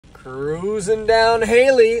Cruising down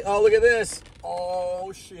Haley. Oh, look at this.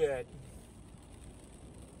 Oh, shit.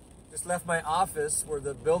 Just left my office where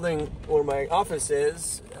the building where my office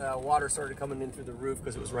is. Water started coming in through the roof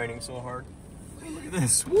because it was raining so hard. Look at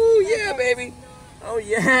this. Woo, yeah, baby. Oh,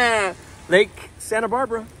 yeah. Lake Santa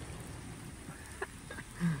Barbara.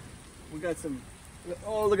 We got some.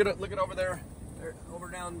 Oh, look at it. Look at over there. Over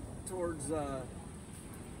down towards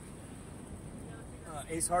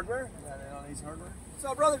Ace Hardware. On Ace Hardware. What's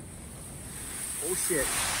up, brother? Oh, shit.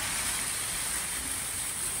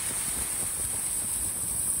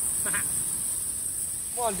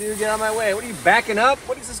 Come on, dude, get out of my way. What are you backing up?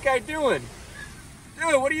 What is this guy doing?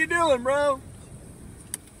 Dude, what are you doing, bro?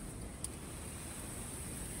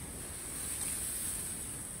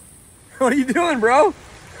 What are you doing, bro?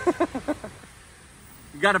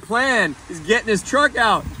 You got a plan. He's getting his truck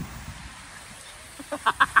out.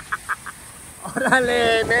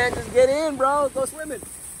 Orale, man, just get in, bro. Go swimming.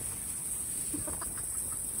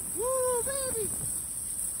 Woo, baby.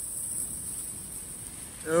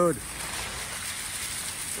 Dude.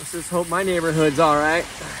 Let's just hope my neighborhood's all right.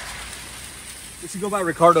 We should go by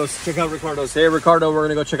Ricardo's. Check out Ricardo's. Hey, Ricardo, we're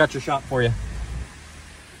gonna go check out your shop for you.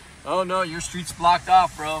 Oh no, your street's blocked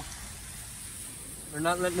off, bro. They're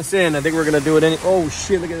not letting us in. I think we're gonna do it any. Oh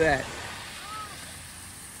shit! Look at that.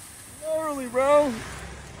 Gnarly, bro.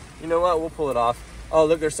 You know what? We'll pull it off. Oh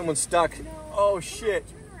look, there's someone stuck. No. Oh shit.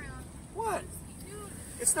 What?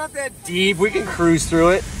 It's not that deep. We can cruise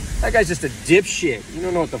through it. That guy's just a dipshit. You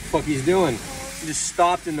don't know what the fuck he's doing. He just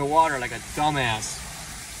stopped in the water like a dumbass.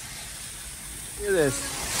 Look at this.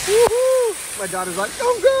 Woohoo! My daughter's like,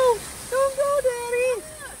 don't go! Don't go, Daddy!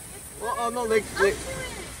 Well, oh no,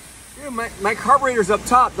 dude, my carburetor's up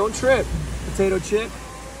top. Don't trip. Potato chip.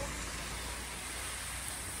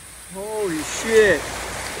 Holy shit.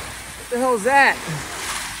 What the hell is that?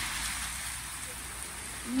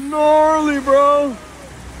 Gnarly, bro.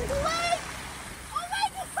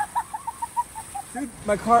 Dude,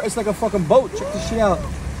 my car, it's like a fucking boat. Check this shit out. Oh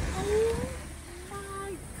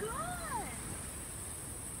my god.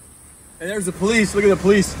 And there's the police. Look at the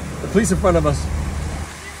police. The police in front of us.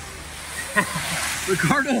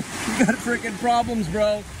 Ricardo, you got freaking problems,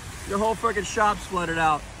 bro. Your whole freaking shop's flooded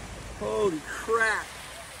out. Holy crap.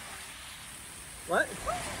 What?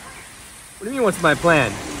 What do you mean, what's my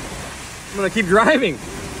plan? I'm gonna keep driving.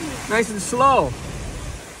 Nice and slow.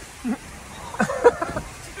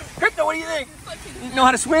 Crypto, what do you think? You know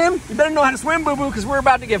how to swim? You better know how to swim, boo-boo, because we're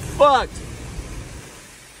about to get fucked.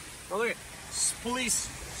 Oh, look at police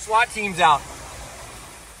SWAT team's out.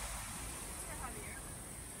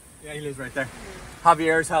 Yeah, he lives right there.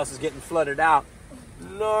 Javier's house is getting flooded out.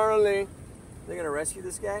 Gnarly. They're gonna rescue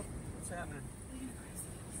this guy? What's happening?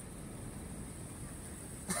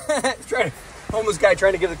 He's trying to, homeless guy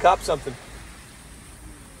trying to give the cops something.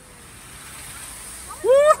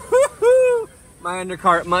 Woo-hoo-hoo! My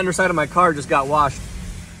underside of my car just got washed.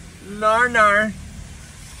 Nar.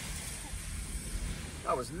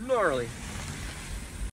 That was gnarly.